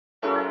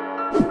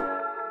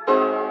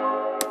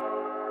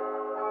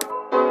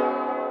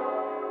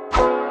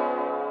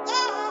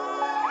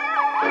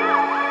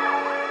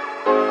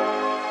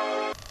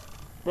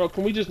Bro,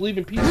 can we just leave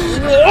in peace?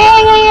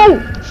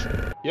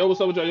 Oh! Yo,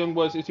 what's up with y'all young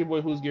boys? It's your boy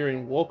Who's Gary,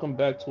 and welcome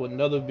back to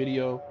another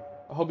video.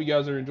 I hope you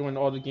guys are enjoying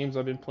all the games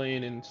I've been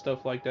playing and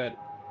stuff like that.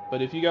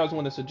 But if you guys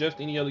want to suggest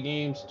any other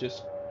games,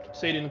 just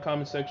say it in the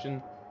comment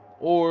section,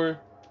 or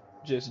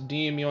just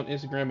DM me on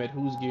Instagram at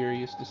Who's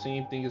Gary. It's the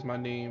same thing as my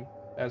name,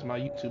 as my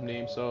YouTube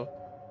name. So,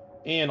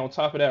 and on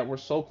top of that, we're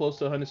so close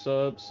to 100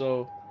 subs.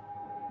 So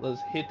let's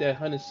hit that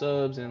 100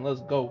 subs and let's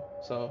go.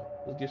 So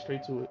let's get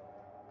straight to it.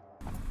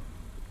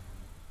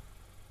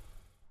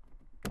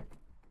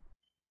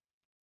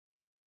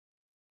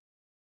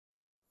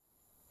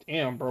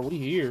 Damn, bro, we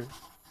here.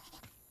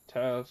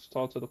 Task,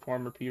 talk to the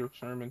farmer, Peter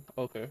Sherman.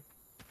 Okay.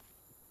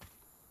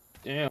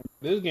 Damn,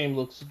 this game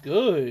looks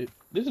good.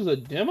 This is a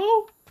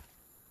demo?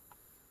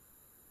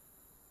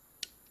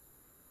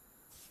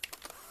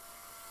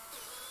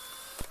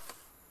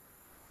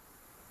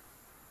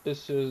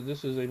 This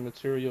is a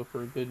material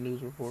for a good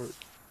news report.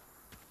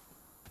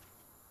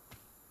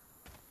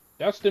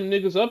 That's them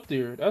niggas up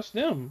there. That's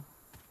them.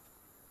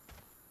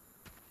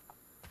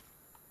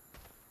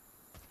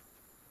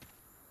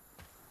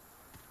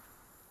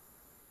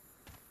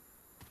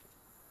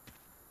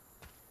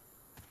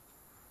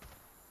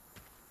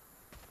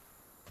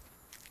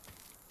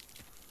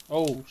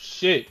 Oh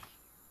shit.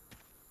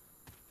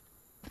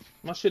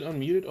 My shit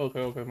unmuted?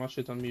 Okay, my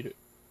shit's unmuted.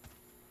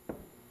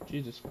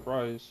 Jesus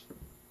Christ.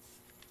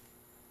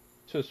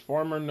 Says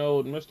farmer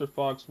note, Mr.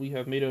 Fox, we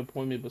have made an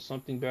appointment, but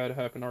something bad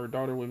happened. Our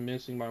daughter went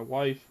missing. My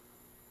wife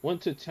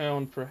went to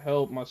town for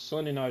help. My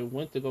son and I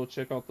went to go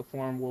check out the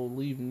farm. We'll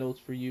leave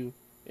notes for you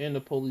and the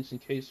police in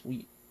case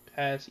we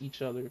pass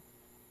each other.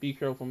 Be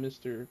careful,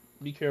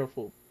 Be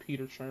careful,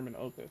 Peter Sherman.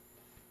 Okay.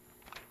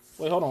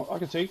 Wait, hold on. I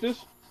can take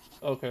this?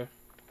 Okay.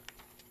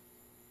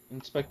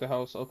 Inspect the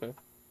house. Okay.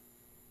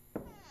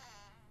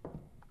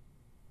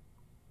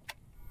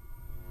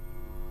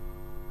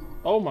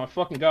 Oh my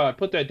fucking god.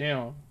 Put that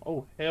down.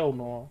 Oh, hell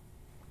no.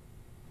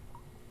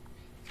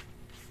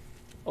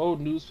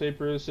 Old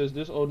newspaper. It says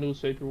this old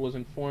newspaper was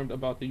informed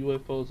about the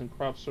UFOs in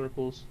crop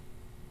circles.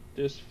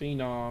 This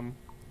phenom.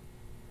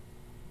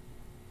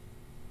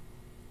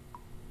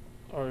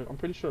 Or I'm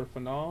pretty sure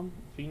phenom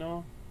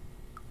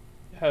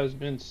has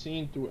been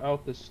seen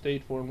throughout the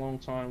state for a long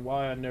time.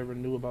 Why I never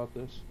knew about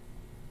this.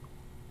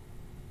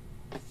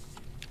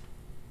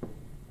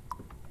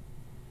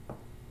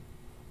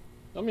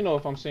 Let me know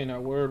if I'm saying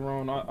that word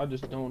wrong. I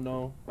just don't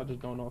know. I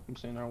just don't know if I'm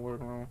saying that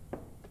word wrong.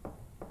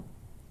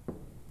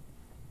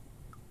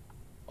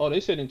 Oh,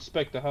 they said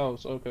inspect the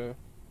house. Okay.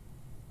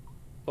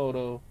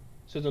 Photo.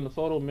 It says in the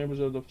photo, members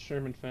of the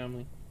Sherman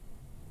family.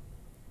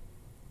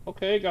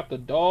 Okay, got the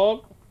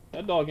dog.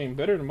 That dog ain't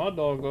better than my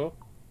dog, though.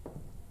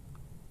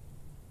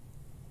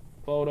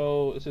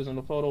 Photo. It says in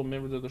the photo,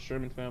 members of the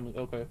Sherman family.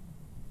 Okay.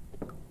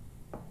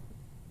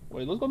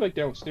 Wait, let's go back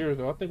downstairs,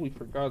 though. I think we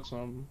forgot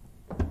something.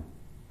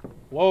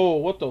 Whoa,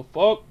 what the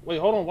fuck? Wait,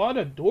 hold on. Why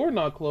the door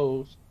not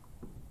closed?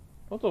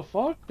 What the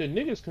fuck? The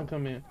niggas can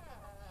come in.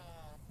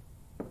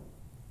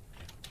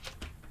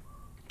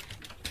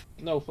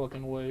 No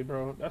fucking way,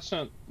 bro.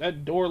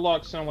 That door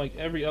lock sound like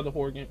every other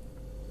horror game.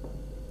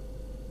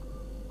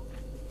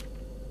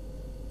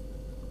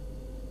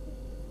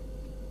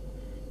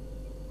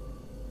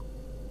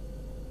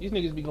 These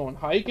niggas be going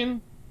hiking?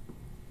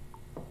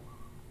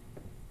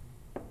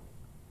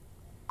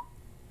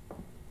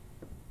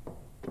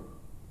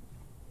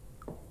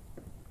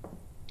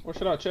 Or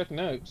should I check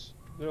next? Is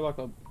there like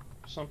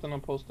something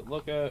I'm supposed to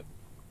look at?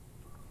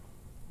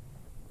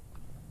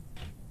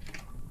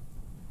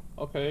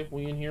 Okay,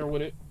 we in here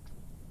with it.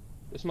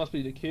 This must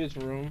be the kids'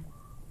 room.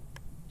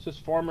 It says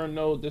farmer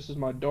note, this is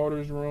my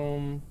daughter's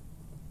room.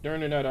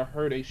 During the night I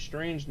heard a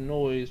strange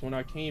noise. When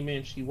I came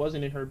in, she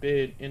wasn't in her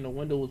bed and the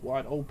window was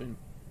wide open.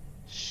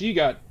 She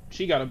got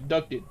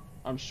abducted.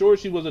 I'm sure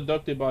she was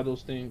abducted by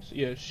those things.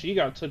 Yeah, she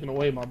got taken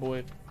away, my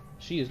boy.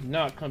 She is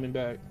not coming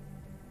back.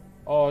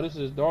 Oh, this is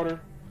his daughter?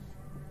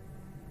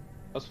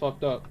 That's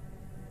fucked up.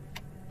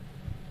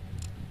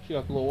 She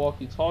got the little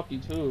walkie-talkie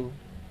too.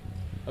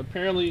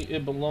 Apparently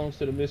it belongs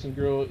to the missing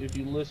girl. If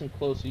you listen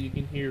closely, you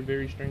can hear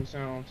very strange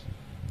sounds.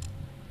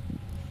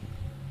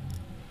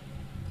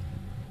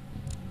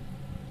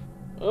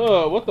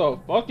 What the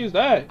fuck is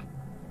that?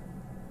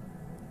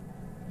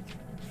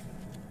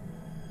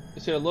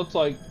 It said it looks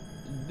like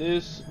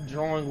this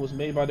drawing was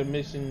made by the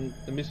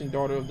missing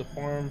daughter of the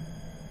farm.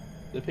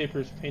 The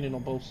paper is painted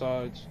on both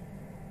sides.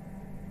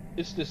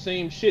 It's the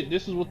same shit.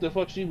 This is what the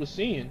fuck she was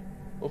seeing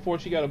before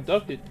she got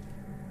abducted.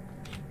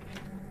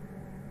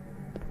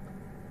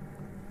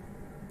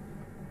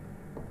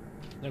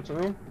 Next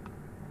room.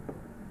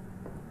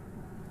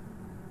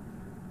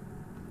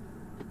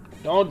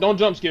 Don't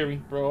jump scare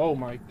me, bro. Oh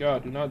my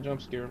god, do not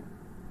jump scare me.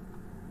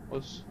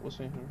 What's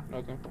in here?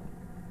 Nothing.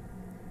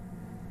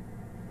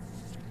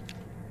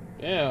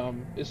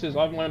 Damn. It says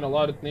I've learned a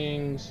lot of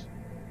things.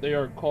 They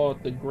are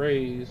called the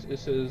Greys. It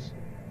says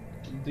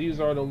these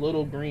are the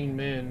little green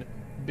men,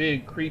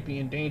 big, creepy,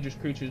 and dangerous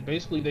creatures.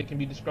 Basically, they can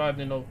be described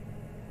in the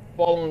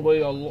following way: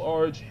 a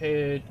large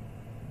head,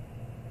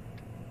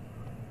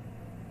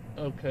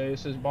 Okay, it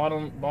says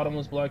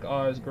bottomless black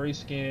eyes, gray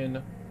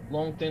skin,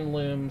 long thin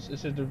limbs. It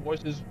says their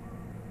voices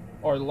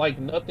are like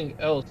nothing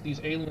else.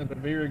 These aliens are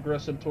very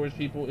aggressive towards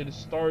people. It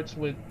starts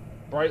with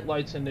bright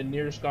lights in the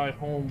near sky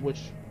home, which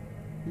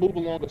move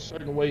along a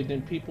certain way.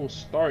 Then people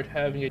start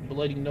having a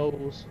bloody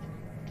nose,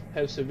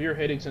 have severe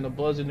headaches, and a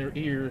buzz in their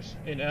ears,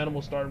 and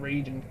animals start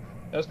raging.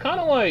 That's kind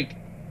of like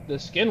the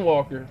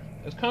Skinwalker.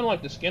 That's kind of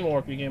like the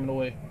Skinwalker game in a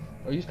way.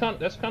 Or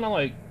that's kind of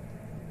like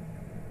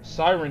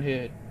Siren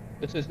Head.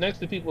 It says next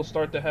to people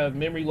start to have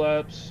memory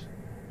lapse.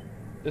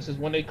 This is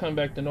when they come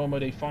back to normal.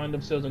 They find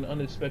themselves in an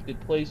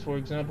unexpected place, for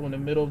example, in the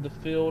middle of the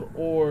field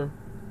or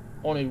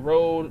on a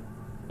road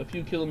a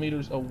few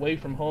kilometers away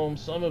from home.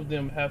 Some of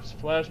them have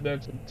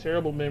flashbacks of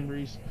terrible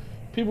memories.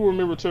 People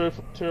remember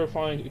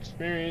terrifying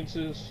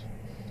experiences.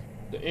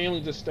 The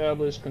aliens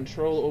established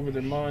control over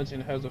their minds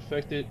and has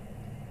affected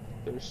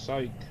their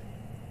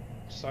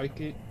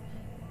psychic.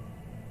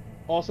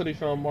 Also, they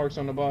found marks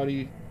on the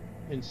body,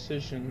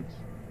 incisions,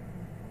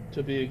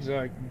 to be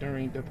exact,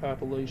 during the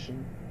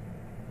palpation.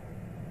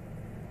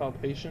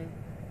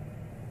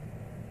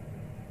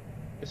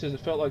 It says it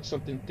felt like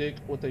something thick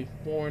with a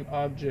foreign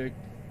object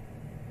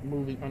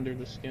moving under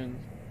the skin.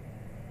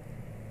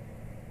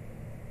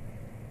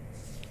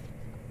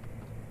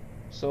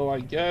 So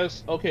I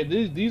guess, okay,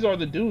 these are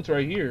the dudes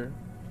right here.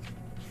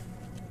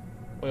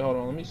 Wait, hold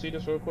on, let me see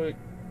this real quick.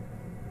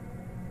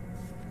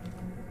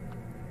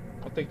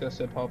 I think that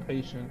said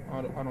palpation.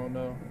 I don't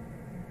know.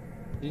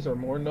 These are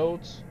more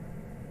notes.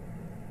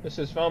 It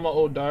says, found my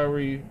old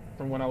diary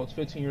from when I was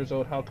 15 years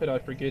old. How could I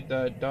forget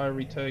that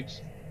diary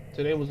text?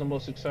 Today was the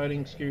most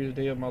exciting, scariest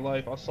day of my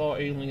life. I saw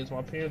aliens.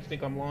 My parents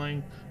think I'm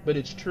lying, but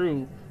it's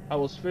true. I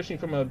was fishing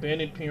from an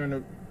abandoned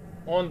pier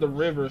on the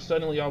river.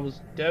 Suddenly I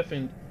was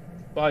deafened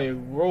by a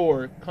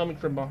roar coming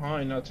from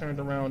behind. I turned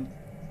around.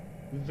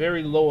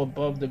 Very low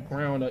above the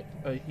ground,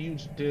 a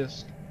huge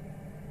disc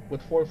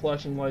with 4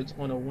 flashing lights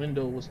on a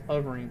window was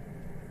hovering.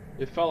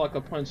 It felt like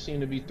a punch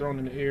seemed to be thrown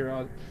in the air.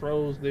 I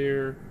froze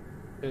there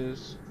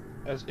as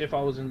if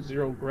I was in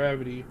zero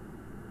gravity.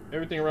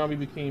 Everything around me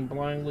became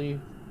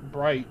blindly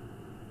bright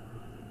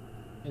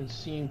and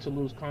seemed to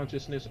lose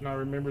consciousness, and I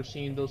remember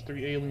seeing those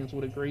 3 aliens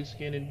with a gray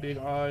skin and big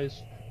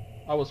eyes.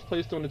 I was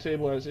placed on the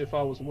table as if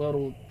I was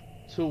welded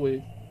to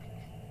it.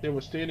 They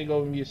were standing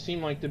over me. It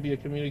seemed like to be a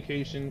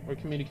communication or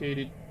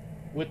communicated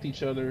with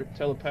each other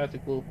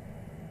telepathically.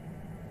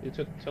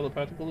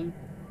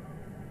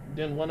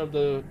 Then one of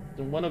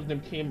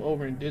them came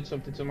over and did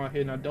something to my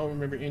head, and I don't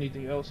remember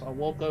anything else. I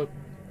woke up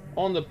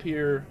on the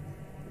pier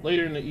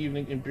later in the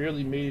evening and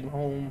barely made it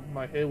home.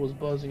 My head was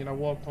buzzing, and I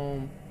walked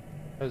home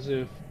as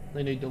if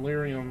in a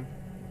delirium.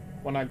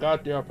 When I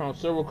got there, I found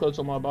several cuts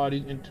on my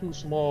body and too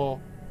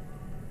small,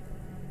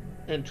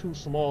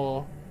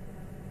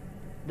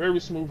 very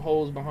smooth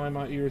holes behind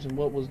my ears. And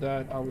what was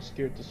that? I was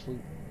scared to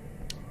sleep.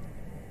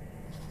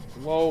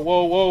 Whoa,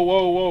 whoa, whoa,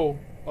 whoa, whoa.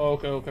 Oh,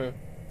 okay.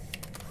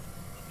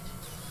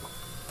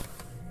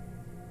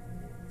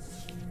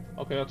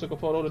 Okay, I took a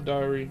photo of the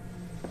diary.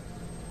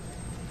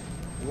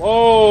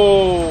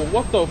 Whoa!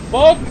 What the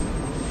fuck?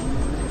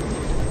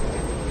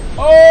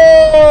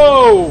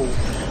 Oh!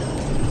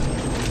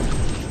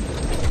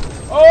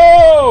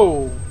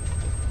 Oh!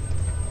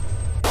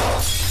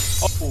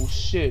 Oh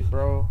shit,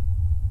 bro.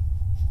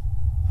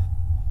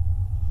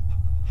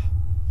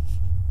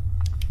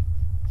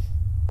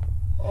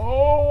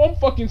 Oh, I'm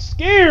fucking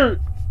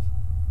scared.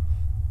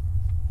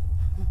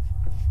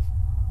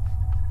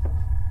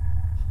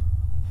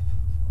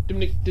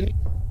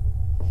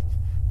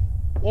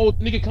 Whoa,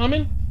 nigga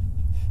coming?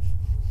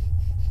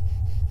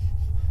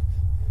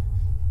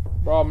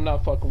 Bro, I'm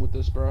not fucking with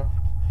this, bro.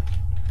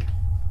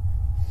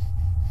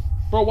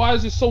 Bro, why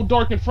is it so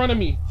dark in front of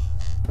me?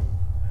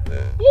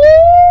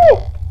 Woo!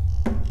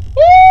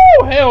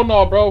 Woo! Hell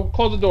no, bro.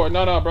 Close the door.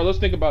 No, bro. Let's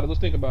think about it. Let's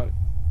think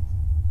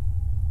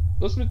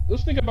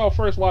about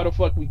first why the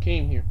fuck we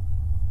came here.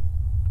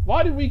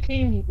 Why did we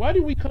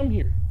come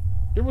here?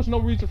 There was no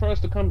reason for us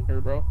to come here,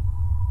 bro.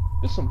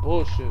 This is some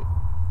bullshit.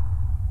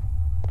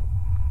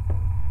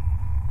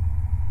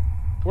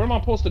 Where am I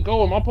supposed to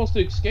go? Am I supposed to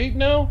escape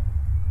now?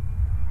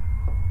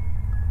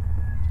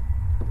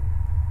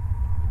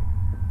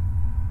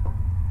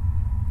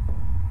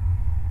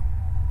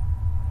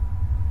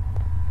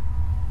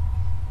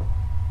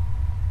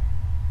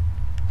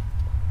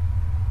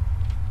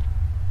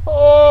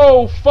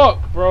 Oh,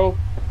 fuck, bro.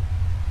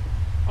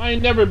 I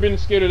ain't never been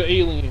scared of the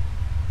alien.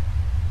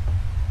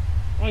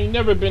 I ain't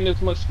never been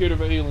this much scared of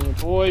an alien,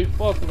 boy.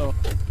 Fuck no.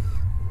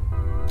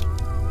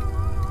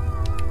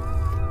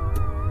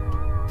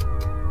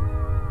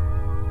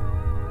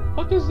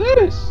 What is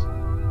this?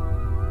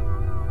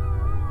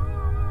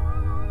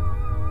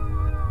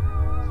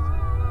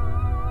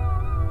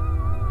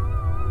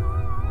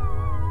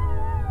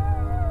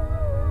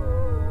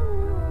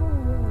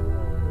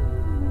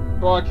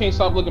 Bro, I can't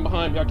stop looking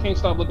behind me. I can't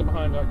stop looking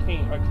behind me. I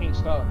can't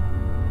stop.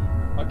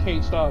 I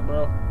can't stop,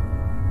 bro.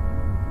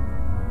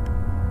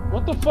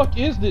 What the fuck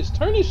is this?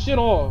 Turn this shit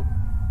off.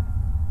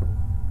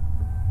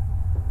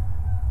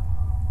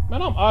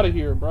 Man, I'm out of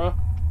here, bro.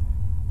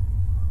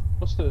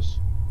 What's this?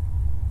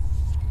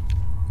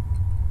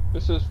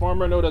 It says,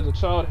 farmer note, as a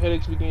child,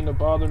 headaches began to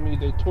bother me.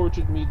 They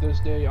tortured me this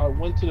day. I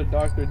went to the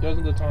doctor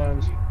dozens of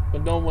times,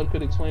 but no one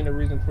could explain the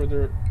reason for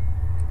their...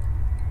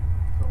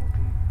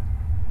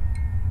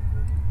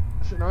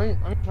 Shit, I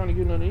ain't trying to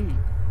get nothing to eat.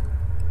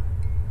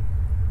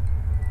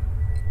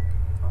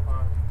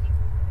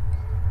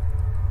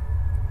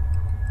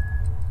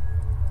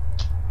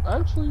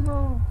 Actually,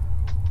 bro.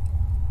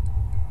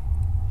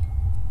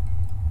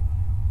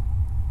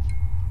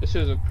 It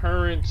says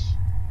occurrence.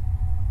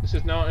 It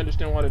says, now I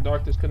understand why the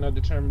doctors could not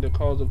determine the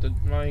cause of the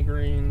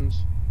migraines.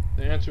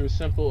 The answer is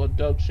simple: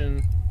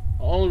 abduction.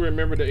 I only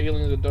remember the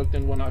aliens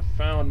abducting when I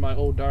found my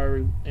old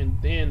diary,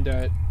 and then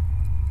that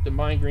the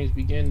migraines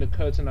began to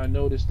cuts, and I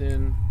noticed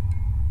then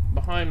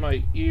behind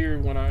my ear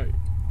when I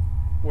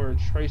were a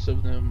trace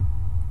of them.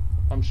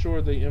 I'm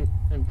sure they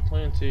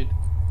implanted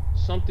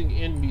something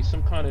in me,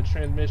 some kind of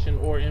transmission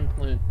or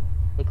implant.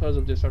 Because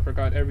of this, I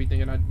forgot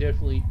everything, and I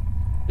definitely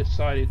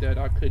decided that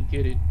I could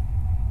get it.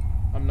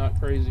 I'm not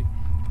crazy.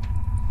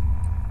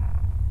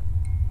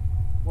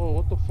 Whoa,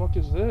 what the fuck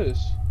is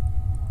this?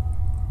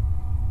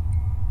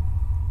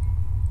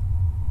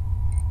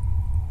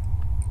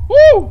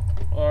 Woo!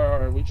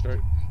 Alright, we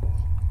straight.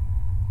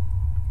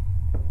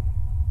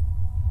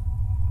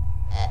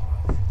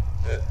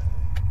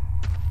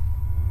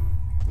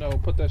 No,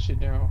 put that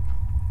shit down.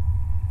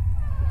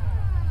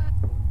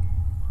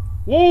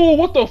 Whoa,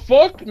 what the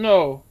fuck?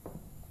 No.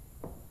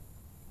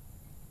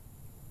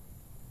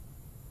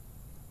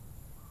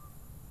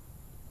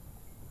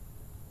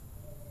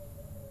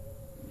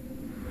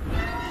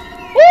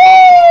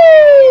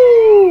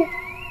 Woo!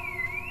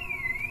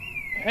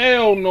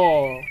 Hell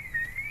no.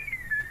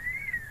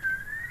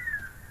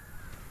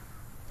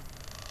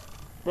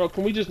 Bro,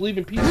 can we just leave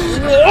in peace?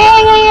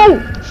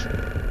 Oh!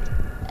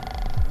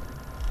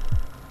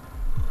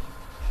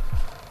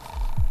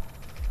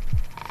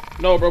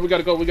 No, bro, we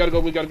gotta go, we gotta go,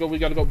 we gotta go, we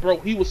gotta go. Bro,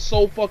 he was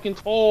so fucking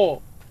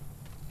tall.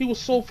 He was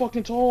so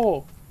fucking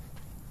tall.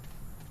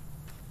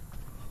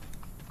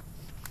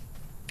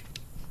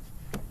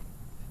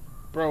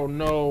 Bro,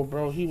 no,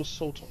 bro, he was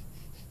so tall.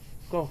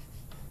 Go.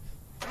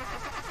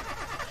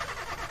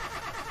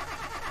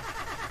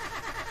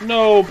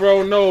 No,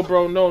 bro, no,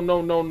 bro, no,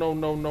 no, no, no,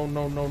 no, no, no,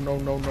 no, no, no, no,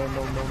 no, no, no,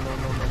 no,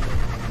 no.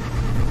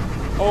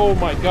 Oh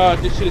my god,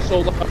 this shit is so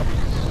loud.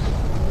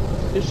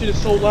 This shit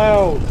is so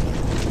loud.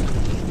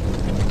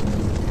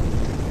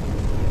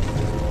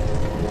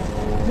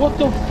 What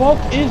the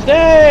fuck is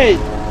that?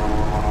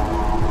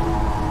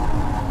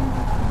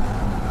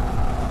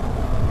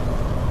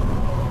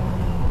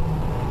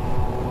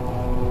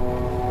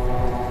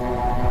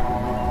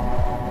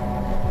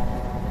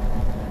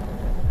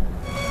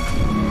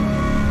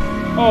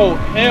 Oh,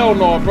 hell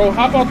no, bro.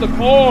 How about the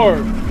car?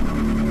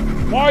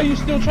 Why are you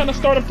still trying to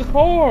start up the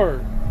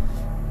car?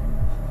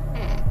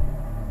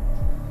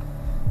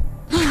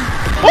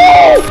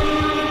 Oh!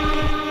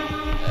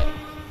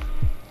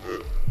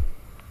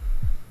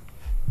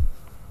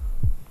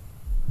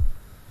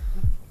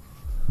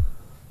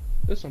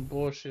 This some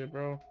bullshit,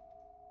 bro.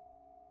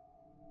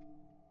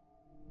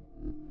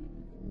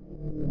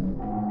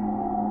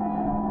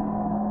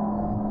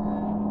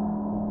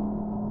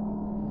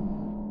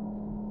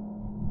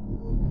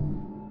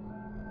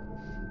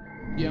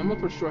 Yeah, I'm gonna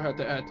for sure have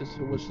to add this to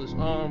the wish list.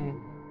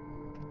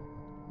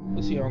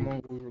 Let's see how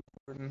long we're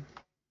recording.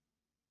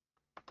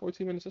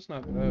 14 minutes, that's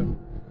not bad.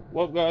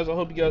 Well, guys, I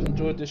hope you guys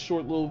enjoyed this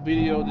short little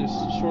video, this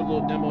short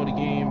little demo of the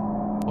game.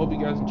 Hope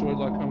you guys enjoyed.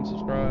 Like, comment,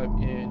 subscribe,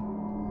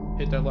 and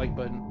hit that like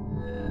button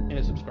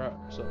and subscribe.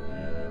 So,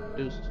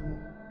 deuces.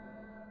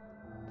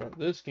 Bro,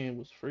 this game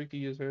was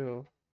freaky as hell.